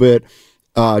hole a little bit,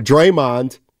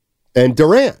 Draymond, and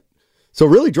Durant. So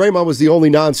really, Draymond was the only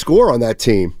non-scorer on that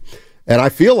team. And I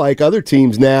feel like other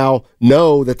teams now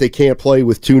know that they can't play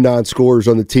with two non-scorers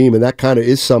on the team, and that kind of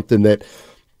is something that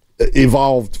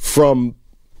evolved from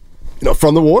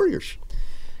the Warriors.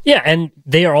 Yeah, and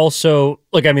they are also,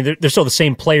 they're still the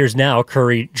same players now,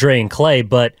 Curry, Dre, and Clay,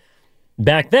 but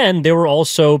back then, they were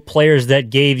also players that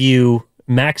gave you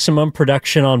maximum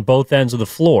production on both ends of the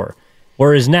floor.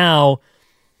 Whereas now,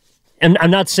 and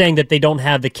I'm not saying that they don't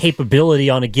have the capability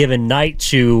on a given night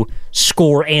to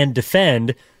score and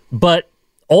defend, but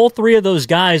all three of those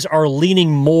guys are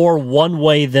leaning more one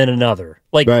way than another.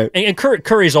 Right. And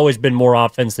Curry's always been more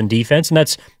offense than defense, and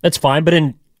that's fine. But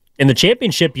in the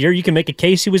championship year, you can make a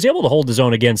case he was able to hold his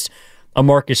own against a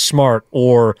Marcus Smart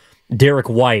or Derek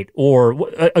White or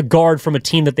a guard from a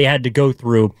team that they had to go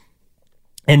through.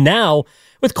 And now,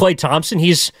 with Klay Thompson,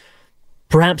 he's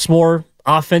perhaps more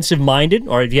offensive-minded,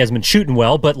 or he hasn't been shooting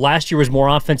well, but last year was more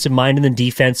offensive-minded than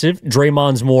defensive.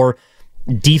 Draymond's more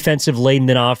defensive-laden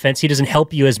than offense. He doesn't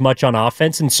help you as much on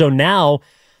offense. And so now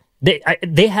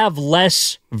they have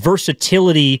less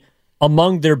versatility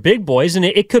among their big boys, and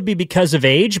it could be because of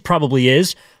age, probably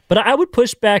is, but I would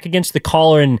push back against the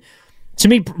caller, and to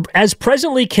me, as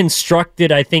presently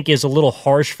constructed, I think is a little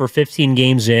harsh for 15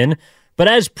 games in, but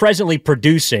as presently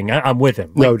producing, I'm with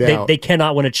him. No doubt. They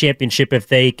cannot win a championship if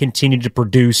they continue to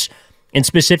produce, and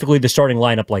specifically the starting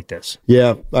lineup like this.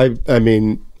 Yeah, I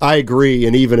mean, I agree,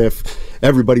 and even if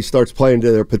everybody starts playing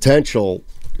to their potential,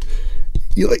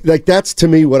 that's to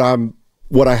me what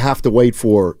I have to wait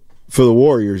for the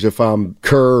Warriors. If I'm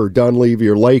Kerr or Dunleavy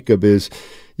or Lacob, is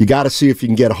You got to see if you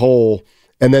can get whole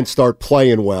and then start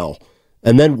playing well.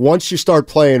 And then once you start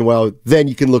playing well, then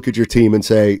you can look at your team and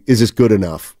say, is this good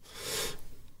enough?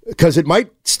 Because it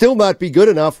might still not be good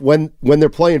enough when they're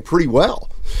playing pretty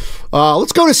well.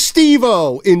 Let's go to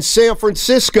Steve-O in San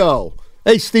Francisco.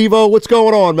 Hey, Steve-O, what's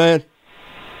going on, man?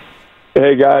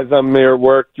 Hey, guys, I'm here at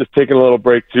work, just taking a little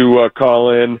break to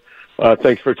call in.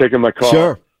 Thanks for taking my call.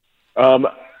 Sure.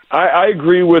 I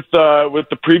agree with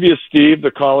the previous Steve,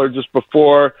 the caller just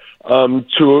before,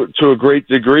 to a great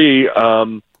degree.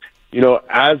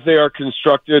 As they are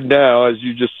constructed now, as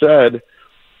you just said,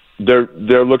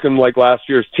 they're looking like last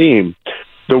year's team.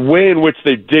 The way in which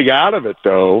they dig out of it,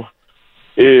 though,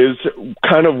 is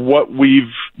kind of what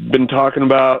we've been talking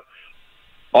about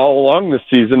all along this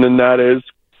season, and that is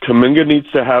Kuminga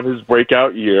needs to have his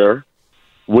breakout year.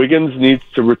 Wiggins needs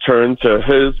to return to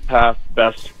his past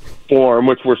best form,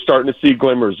 which we're starting to see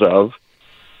glimmers of.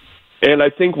 And I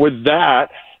think with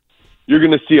that, you're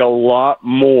going to see a lot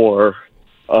more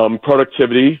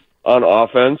productivity on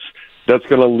offense. That's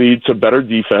going to lead to better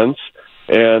defense.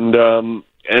 And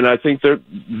I think that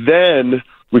then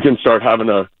we can start having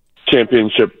a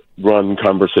championship run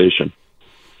conversation.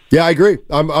 Yeah, I agree.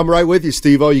 I'm right with you,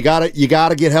 Steve-O. You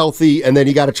gotta get healthy, and then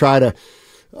you got to try to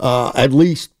at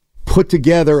least put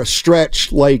together a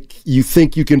stretch like you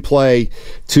think you can play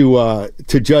to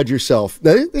judge yourself.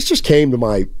 Now, this just came to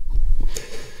my,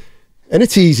 and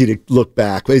it's easy to look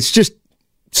back. It's just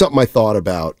something I thought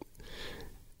about,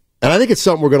 and I think it's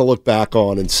something we're going to look back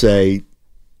on and say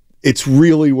it's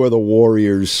really where the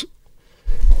Warriors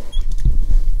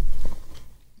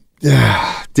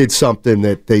did something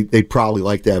that they'd probably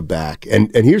like to have back.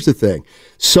 And here's the thing.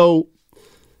 So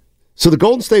the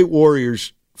Golden State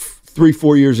Warriors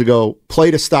 3-4 years ago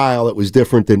played a style that was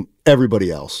different than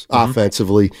everybody else,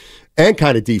 offensively and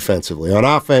kind of defensively. On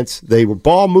offense, they were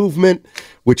ball movement,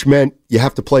 which meant you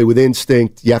have to play with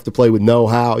instinct, you have to play with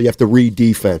know-how, you have to read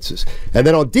defenses. And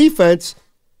then on defense,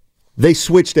 they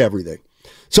switched everything.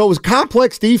 So it was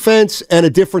complex defense and a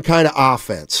different kind of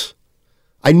offense.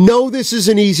 I know this is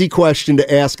an easy question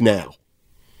to ask now,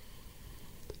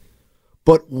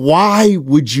 but why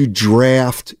would you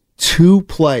draft two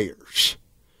players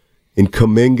in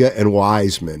Kuminga and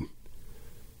Wiseman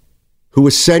who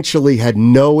essentially had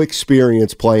no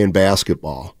experience playing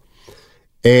basketball,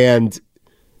 and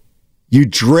you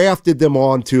drafted them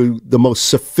onto the most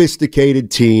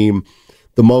sophisticated team,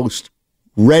 the most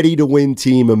ready-to-win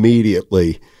team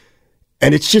immediately?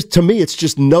 And it's just, to me, it's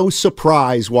just no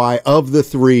surprise why, of the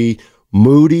three,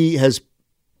 Moody has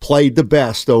played the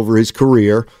best over his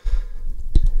career.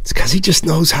 It's because he just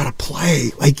knows how to play.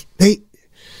 Like, they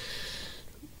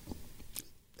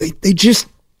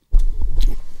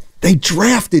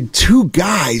drafted two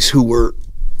guys who were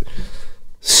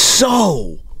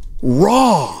so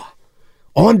raw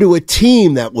onto a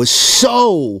team that was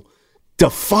so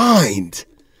defined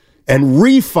and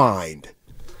refined.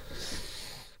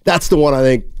 That's the one I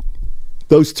think.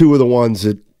 Those two are the ones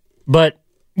that. But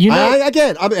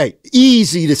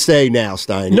easy to say now,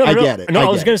 Stein. I get it. No, I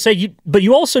was going to say, but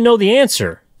you also know the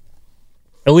answer,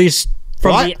 at least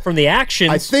from the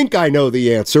actions. I think I know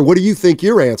the answer. What do you think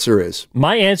your answer is?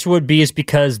 My answer would be is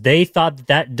because they thought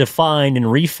that defined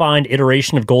and refined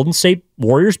iteration of Golden State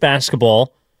Warriors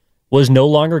basketball was no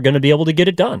longer going to be able to get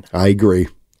it done. I agree.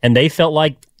 And they felt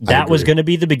like that was going to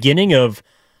be the beginning of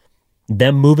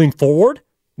them moving forward.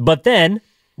 But then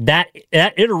that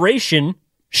iteration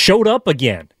showed up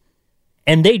again,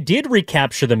 and they did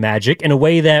recapture the magic in a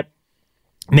way that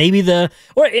maybe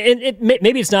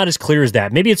maybe it's not as clear as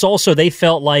that. Maybe it's also they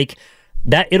felt like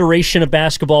that iteration of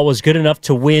basketball was good enough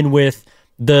to win with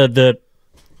the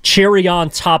cherry on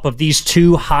top of these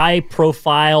two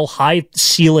high-profile,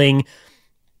 high-ceiling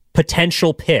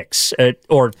potential picks,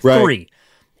 or three. Right.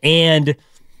 And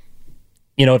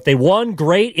if they won,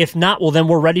 great. If not, well, then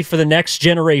we're ready for the next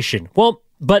generation. Well,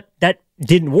 but that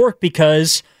didn't work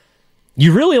because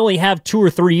you really only have 2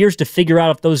 or 3 years to figure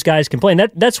out if those guys can play.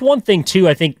 And that's one thing, too,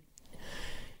 I think,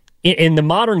 in the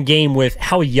modern game with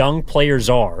how young players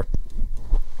are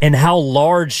and how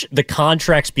large the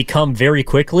contracts become very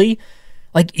quickly,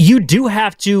 like you do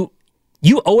have to,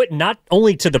 you owe it not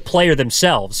only to the player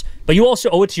themselves, but you also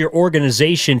owe it to your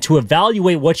organization to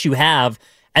evaluate what you have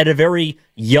at a very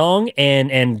young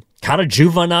and kind of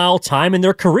juvenile time in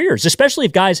their careers, especially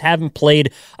if guys haven't played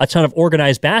a ton of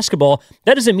organized basketball.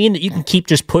 That doesn't mean that you can keep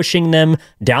just pushing them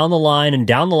down the line, and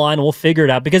we'll figure it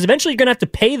out, because eventually you're going to have to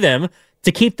pay them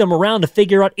to keep them around to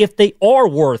figure out if they are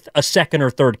worth a second or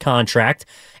third contract.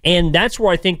 And that's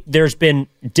where I think there's been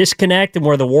disconnect and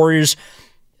where the Warriors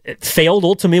failed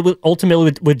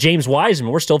ultimately with James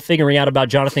Wiseman. We're still figuring out about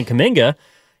Jonathan Kuminga.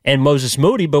 and Moses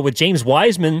Moody. But with James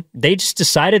Wiseman, they just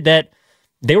decided that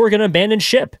they were going to abandon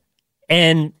ship.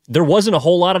 And there wasn't a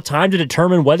whole lot of time to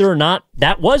determine whether or not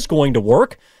that was going to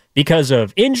work because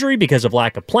of injury, because of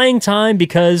lack of playing time,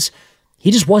 because he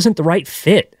just wasn't the right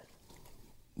fit.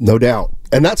 No doubt.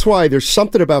 And that's why there's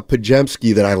something about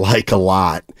Podziemski that I like a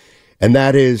lot. And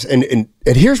that is, and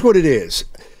here's what it is.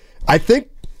 I think,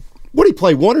 what did he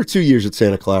play, 1 or 2 years at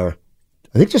Santa Clara?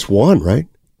 I think just 1, right?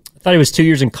 I thought he was 2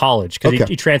 years in college because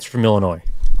he transferred from Illinois.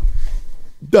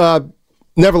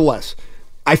 Nevertheless,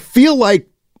 I feel like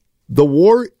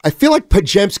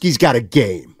Podziemski's got a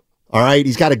game, all right?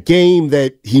 He's got a game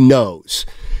that he knows.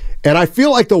 And I feel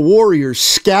like the Warriors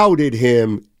scouted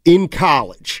him in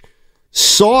college,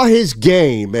 saw his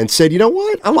game, and said, you know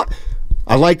what?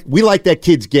 We like that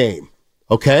kid's game,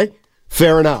 okay?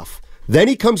 Fair enough. Then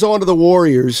he comes on to the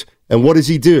Warriors, and what does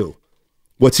he do?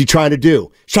 What's he trying to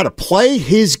do? He's trying to play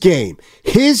his game,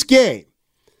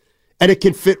 and it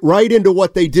can fit right into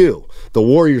what they do. The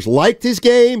Warriors liked his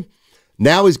game.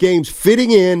 Now his game's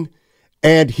fitting in,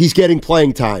 and he's getting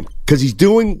playing time because he's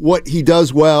doing what he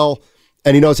does well,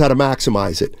 and he knows how to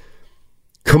maximize it.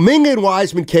 Kuminga and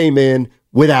Wiseman came in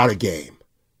without a game.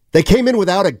 They came in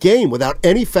without a game, without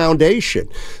any foundation.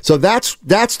 So that's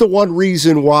the one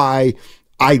reason why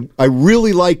I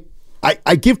really like,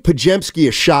 I give Podziemski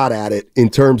a shot at it in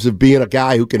terms of being a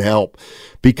guy who can help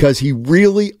because he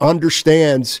really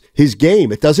understands his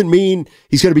game. It doesn't mean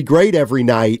he's going to be great every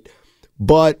night,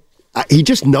 but he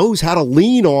just knows how to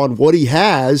lean on what he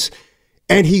has,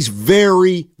 and he's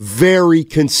very, very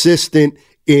consistent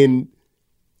in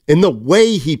the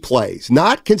way he plays.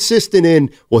 Not consistent in,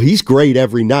 well, he's great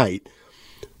every night,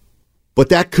 but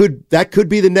that could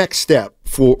be the next step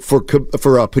for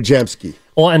Podziemski.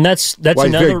 Well, and that's why another,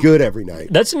 he's very good every night.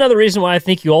 That's another reason why I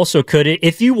think you also could,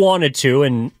 if you wanted to,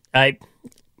 and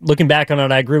looking back on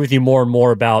it, I agree with you more and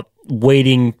more about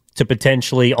waiting to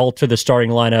potentially alter the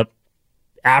starting lineup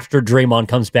after Draymond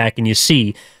comes back and you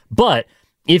see. But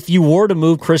if you were to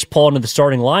move Chris Paul into the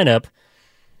starting lineup,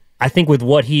 I think with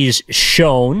what he's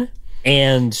shown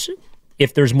and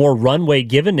if there's more runway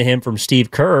given to him from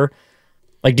Steve Kerr,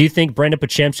 do you think Brandon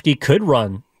Podziemski could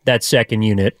run that second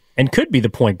unit and could be the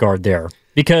point guard there?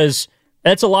 Because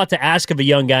that's a lot to ask of a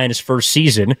young guy in his first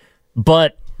season,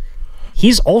 but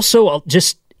he's also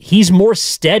he's more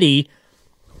steady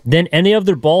than any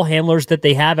other ball handlers that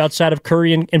they have outside of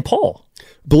Curry and Paul.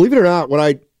 Believe it or not, when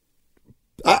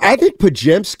I think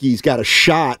Podziemski's got a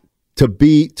shot to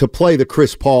play the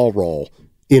Chris Paul role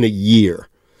in a year,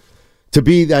 to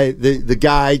be the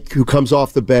guy who comes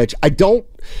off the bench. I don't.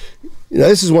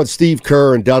 This is what Steve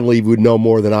Kerr and Dunleavy would know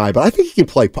more than I, but I think he can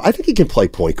play. I think he can play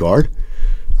point guard.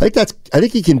 I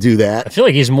think he can do that. I feel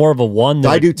like he's more of a one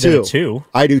than, I do too. Than a two.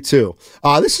 I do too.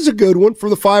 This is a good one from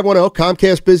the 510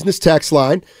 Comcast Business text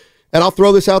line. And I'll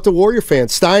throw this out to Warrior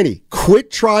fans. Steiny,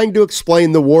 quit trying to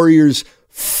explain the Warriors'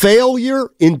 failure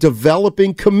in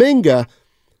developing Kuminga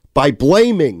by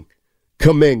blaming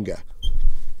Kuminga.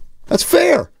 That's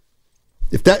fair.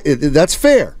 That's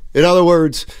fair. In other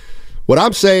words, what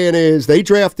I'm saying is they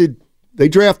drafted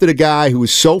a guy who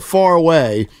was so far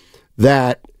away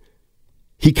that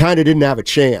he kind of didn't have a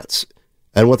chance.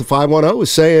 And what the 510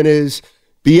 is saying is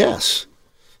BS.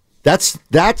 That's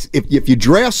if you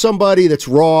draft somebody that's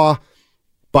raw,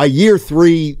 by year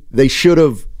 3, they should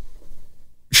have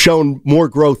shown more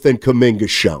growth than Kuminga's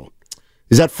shown.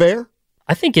 Is that fair?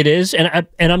 I think it is, and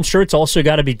I'm sure it's also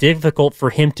got to be difficult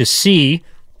for him to see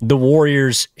the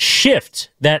Warriors shift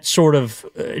that sort of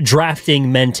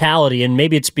drafting mentality, and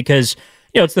maybe it's because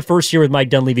it's the first year with Mike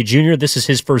Dunleavy Jr. This is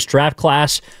his first draft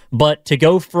class, but to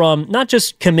go from not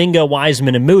just Kuminga,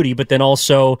 Wiseman, and Moody, but then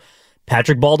also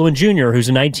Patrick Baldwin Jr., who's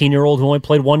a 19-year-old who only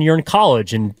played 1 year in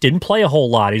college and didn't play a whole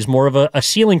lot. He's more of a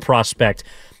ceiling prospect.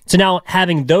 So now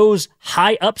having those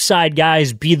high upside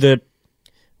guys be the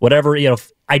whatever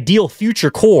ideal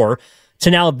future core,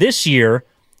 to now this year,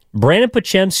 Brandon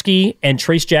Podziemski and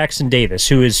Trace Jackson Davis,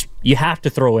 who is you have to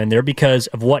throw in there because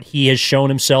of what he has shown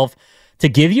himself to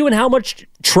give you and how much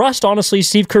trust, honestly,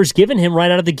 Steve Kerr's given him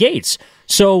right out of the gates.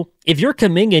 So if you're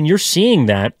coming in, you're seeing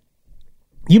that,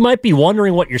 you might be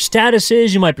wondering what your status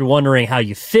is. You might be wondering how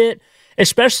you fit,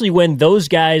 especially when those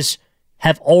guys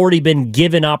have already been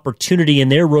given opportunity in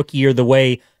their rookie year the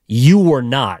way you were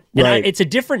not. And right. It's a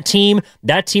different team.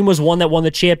 That team was one that won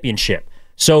the championship.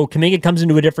 So Kuminga comes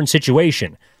into a different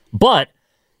situation. But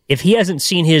if he hasn't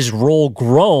seen his role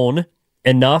grown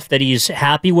enough that he's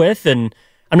happy with, and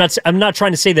I'm not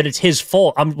trying to say that it's his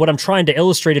fault. What I'm trying to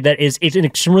illustrate is that it's an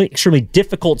extremely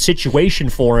difficult situation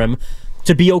for him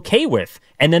to be okay with.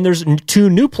 And then there's 2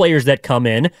 new players that come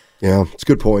in. Yeah, it's a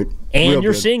good point. And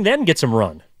you're seeing them get some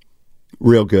run.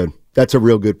 Real good. That's a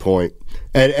real good point.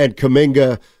 And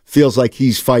Kuminga feels like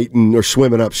he's fighting or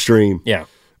swimming upstream. Yeah.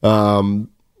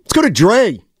 Let's go to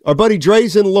Dre. Our buddy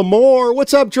Dre's in Lemoore.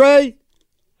 What's up, Dre?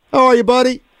 How are you,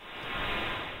 buddy?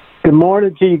 Good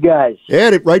morning to you guys.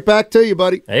 Yeah, right back to you,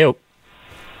 buddy. Hey, hope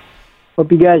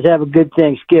you guys have a good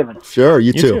Thanksgiving. Sure,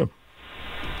 you too.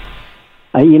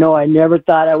 I never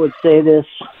thought I would say this.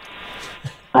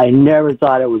 But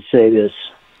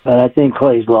I think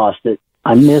Clay's lost it.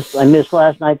 I missed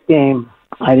last night's game.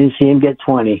 I didn't see him get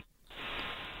 20.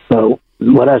 So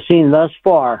what I've seen thus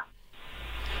far,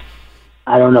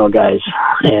 I don't know, guys.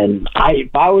 And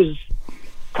if I was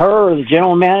Kerr or the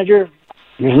general manager,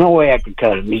 there's no way I could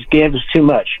cut him. He's gave us too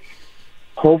much.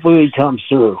 Hopefully he comes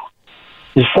through.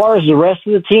 As far as the rest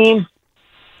of the team,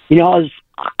 I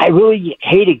really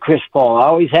hated Chris Paul. I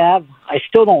always have. I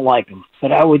still don't like him.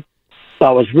 But I was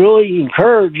really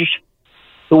encouraged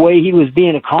the way he was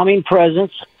being a calming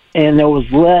presence, and there was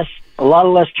a lot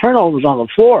less turnovers on the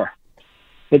floor.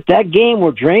 But that game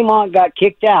where Draymond got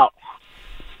kicked out,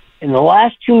 in the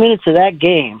last 2 minutes of that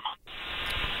game,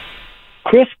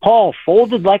 Chris Paul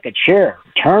folded like a chair.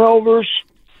 Turnovers,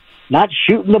 not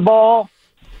shooting the ball.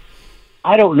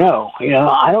 I don't know.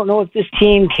 I don't know if this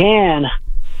team can.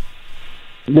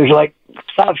 There's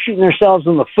stop shooting themselves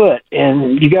in the foot.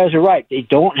 And you guys are right. They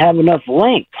don't have enough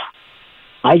length.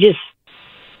 I just,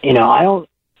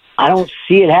 I don't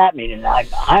see it happening. And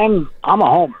I'm a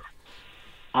homer.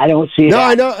 I don't see it. No,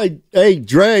 I know. Hey,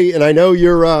 Dre, and I know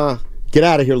you're. Get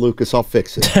out of here, Lucas. I'll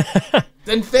fix it.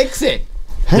 Then fix it.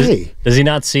 Hey, does he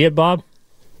not see it, Bob?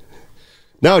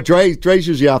 No, Dre's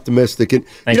usually optimistic, and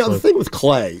Thanks, the thing with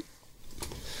Clay.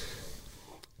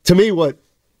 To me, what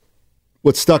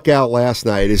stuck out last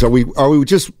night is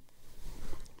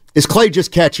is Clay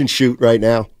just catch and shoot right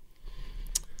now?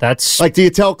 That's do you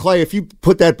tell Clay if you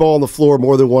put that ball on the floor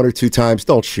more than one or two times,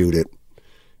 don't shoot it.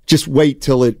 Just wait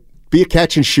till be a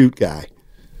catch and shoot guy.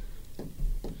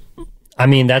 I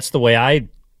mean, that's the way I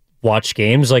watch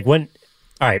games. When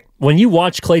you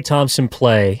watch Klay Thompson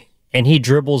play and he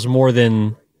dribbles more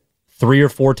than 3 or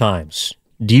 4 times,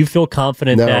 do you feel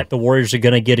confident that the Warriors are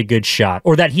going to get a good shot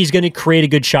or that he's going to create a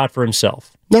good shot for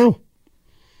himself? No.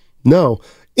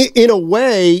 In a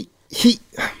way, he.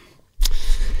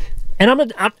 And I'm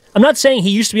not saying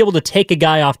he used to be able to take a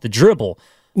guy off the dribble.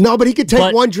 No, but he could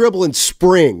take one dribble and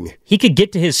spring. He could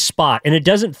get to his spot, and it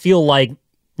doesn't feel like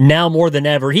now more than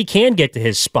ever he can get to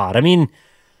his spot. I mean,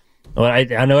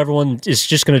 I know everyone is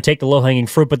just going to take the low-hanging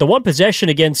fruit, but the one possession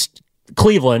against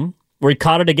Cleveland where he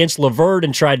caught it against LeVert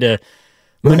and tried to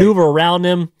maneuver around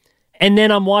him, and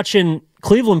then I'm watching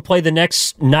Cleveland play the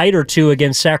next night or two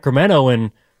against Sacramento,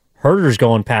 and Herter's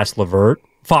going past LeVert.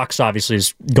 Fox obviously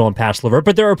is going past LeVert,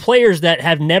 but there are players that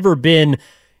have never been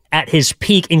at his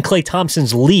peak in Klay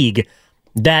Thompson's league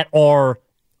that are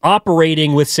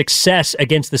operating with success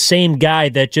against the same guy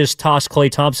that just tossed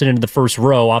Klay Thompson into the first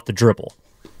row off the dribble.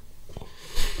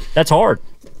 That's hard.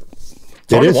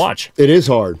 It's hard to watch. It is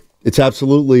hard. It's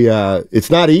absolutely,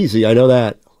 it's not easy. I know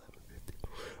that.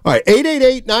 All right,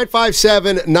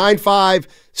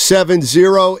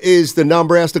 888-957-9570 is the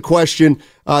number. Asked the question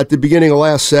at the beginning of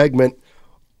last segment.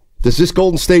 Does this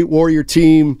Golden State Warrior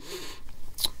team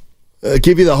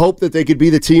give you the hope that they could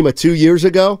be the team of 2 years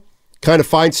ago? Kind of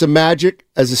find some magic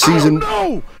as the season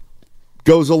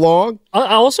goes along?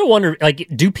 I also wonder,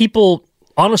 do people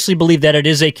honestly believe that it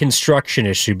is a construction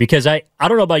issue? Because I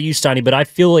don't know about you, Steiny, but I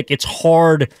feel like it's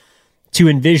hard to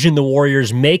envision the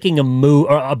Warriors making a move,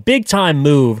 or a big-time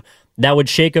move that would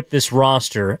shake up this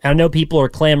roster. I know people are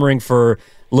clamoring for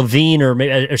Levine or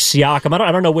Siakam.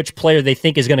 I don't know which player they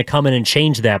think is going to come in and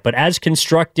change that, but as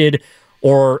constructed,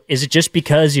 or is it just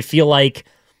because you feel like,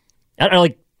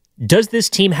 does this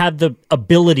team have the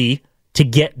ability to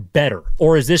get better,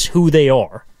 or is this who they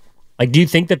are? Do you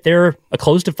think that they're a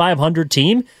close to 500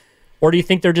 team, or do you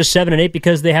think they're just 7-8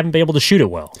 because they haven't been able to shoot it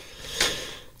well?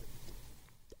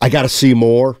 I got to see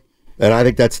more, and I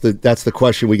think that's the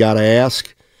question we got to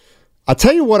ask. I'll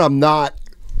tell you what I'm not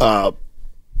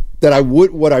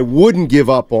what I wouldn't give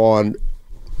up on.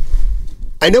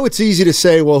 I know it's easy to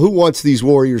say, well, who wants these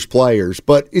Warriors players,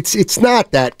 but it's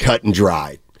not that cut and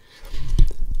dried.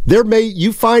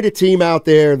 You find a team out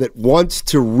there that wants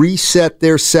to reset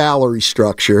their salary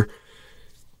structure,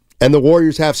 and the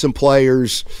Warriors have some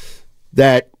players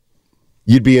that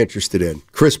you'd be interested in.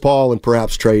 Chris Paul and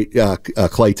perhaps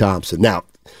Klay Thompson. Now,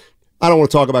 I don't want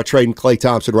to talk about trading Klay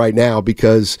Thompson right now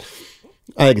because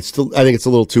I think it's a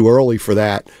little too early for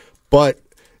that. But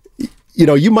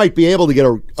you might be able to get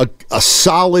a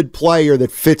solid player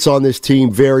that fits on this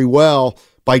team very well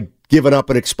by giving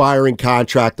up an expiring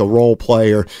contract, a role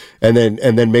player, and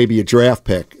then maybe a draft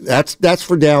pick. That's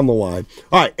for down the line.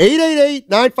 All right,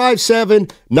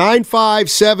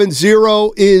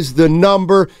 888-957-9570 is the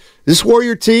number. This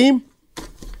Warrior team,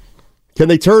 can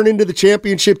they turn into the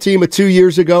championship team of 2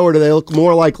 years ago, or do they look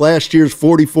more like last year's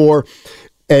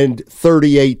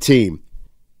 44-38 team?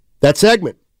 That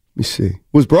segment, let me see,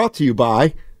 was brought to you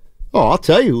by, I'll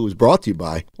tell you who it was brought to you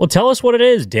by. Well, tell us what it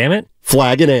is, damn it.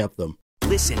 Flag and Anthem.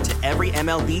 Listen to every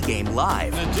MLB game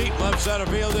live. In the deep left center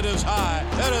field, it is high,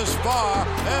 it is far,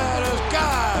 it is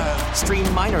gone. Stream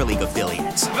minor league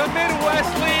affiliates. The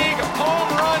Midwest League home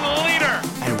run leader.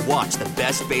 And watch the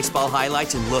best baseball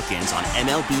highlights and look-ins on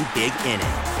MLB Big Inning.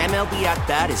 MLB At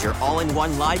Bat is your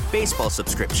all-in-one live baseball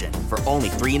subscription for only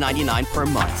 $3.99 per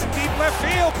month. Deep left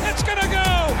field, it's gonna go.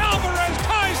 Alvarez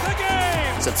ties the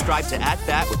game. Subscribe to At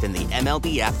Bat within the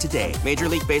MLB app today. Major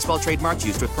League Baseball trademarks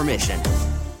used with permission.